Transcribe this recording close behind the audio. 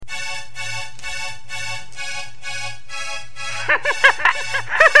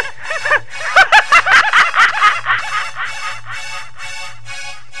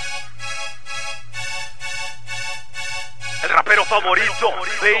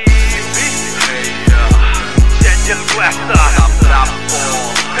baby. Change el Huesos, J.Bravo.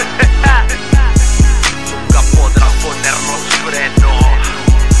 Nunca podrán ponernos freno.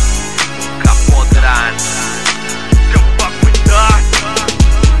 Nunca podrán.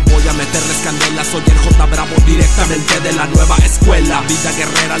 Voy a meterles candela, soy el J.Bravo directamente de la nueva escuela. Vida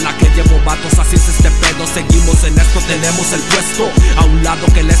guerrera la que llevo vatos, así es este pedo. Seguimos en esto, tenemos el puesto. A un lado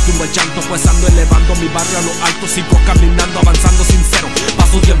que les tumbo el llanto, pues ando elevando mi barrio a lo alto. Sigo caminando, avanzando sincero.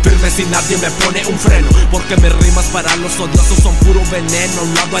 Pasos bien firmes y nadie me pone un freno, porque mis rimas para los odiosos son puro veneno. A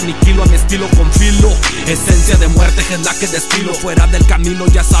un lado aniquilo a mi estilo con filo. Esencia de muerte es la que destilo. Fuera del camino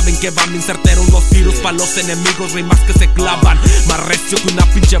ya saben que van bien certeros los tiros. Pa' los enemigos rimas que se clavan, más recio que una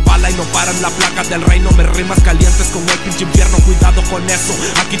pinche bala y no paran la placa del reino. Me rimas calientes como el pinche infierno, cuidado con eso,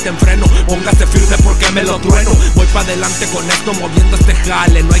 aquí te enfreno. Póngase firme porque me lo trueno. Voy pa' adelante con esto, moviendo este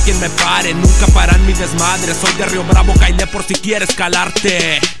jale. No hay quien me pare, nunca paran mi desmadre. Soy de J.Bravo, caile por si quieres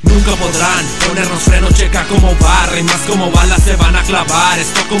calarte. Nunca podrán ponernos freno, checa cómo va. Rimas como balas se van a clavar.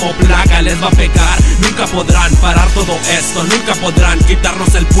 Esto como plaga les va a pegar. Nunca podrán parar todo esto, nunca podrán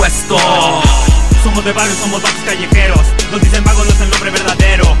quitarnos el puesto. Somos de barrio, somos vatos callejeros. Nos dicen vagos, no es el nombre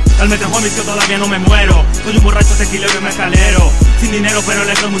verdadero. Cálmate homies que todavía no me muero. Soy un borracho tequilero y mezcalero. Sin dinero pero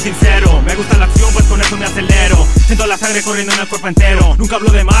le soy muy sincero. Me gusta la acción pues con eso me acelero. Siento la sangre corriendo en el cuerpo entero. Nunca hablo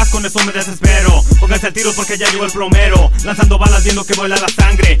de más, con eso me desespero. Pónganse al tiro porque ya llegó el plomero. Lanzando balas viendo que vuela la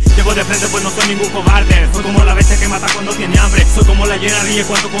sangre. Llevo de frente pues no soy ningún cobarde. Soy como la bestia que mata cuando tiene hambre. Soy como la hiena ríe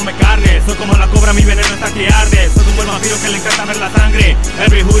cuando come carne. Soy como la cobra, mi veneno está que arde. Soy como el vampiro que le encanta ver la sangre.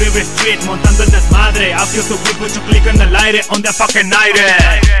 Every hood, every street, montando el desmadre. I feel so good, put your click en el aire, on the fucking night.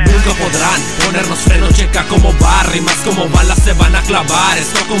 Nunca podrán ponernos freno, checa como va. Rimas como balas se van a clavar.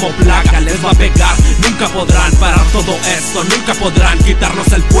 Esto como plaga les va a pegar. Nunca podrán parar todo esto, nunca podrán quitarnos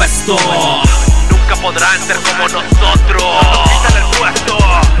el puesto. Nunca podrán ser como nosotros. Nos quitan el puesto.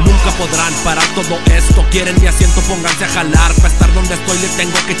 Nunca podrán parar todo esto. Quieren mi asiento, pónganse a jalar. Pa' estar donde estoy le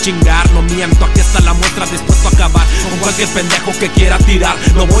tengo que chingar. No miento, aquí está la muestra, dispuesto a acabar con cualquier pendejo que quiera tirar.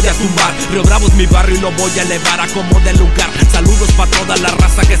 Lo voy a tumbar, J.Bravo es mi barrio y lo voy a elevar a como de lugar. Saludos pa' toda la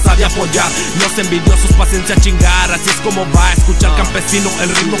raza que sabe apoyar. Los envidiosos, paciencia a chingar. Así es como va, escucha al campesino,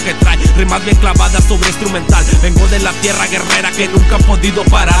 el ritmo que trae. Rimas bien clavadas sobre instrumental. Vengo de la tierra guerrera que nunca han podido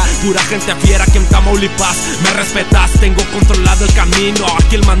parar. Pura gente fiera que en Tamaulipas me respetas, tengo controlado el camino.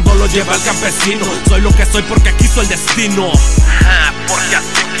 Aquí el mando lo lleva el campesino. Soy lo que soy porque quiso el destino. Porque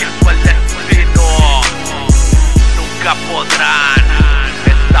así quiso el destino. Nunca podrán,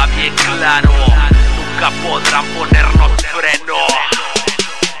 está bien claro. Nunca podrán ponernos freno.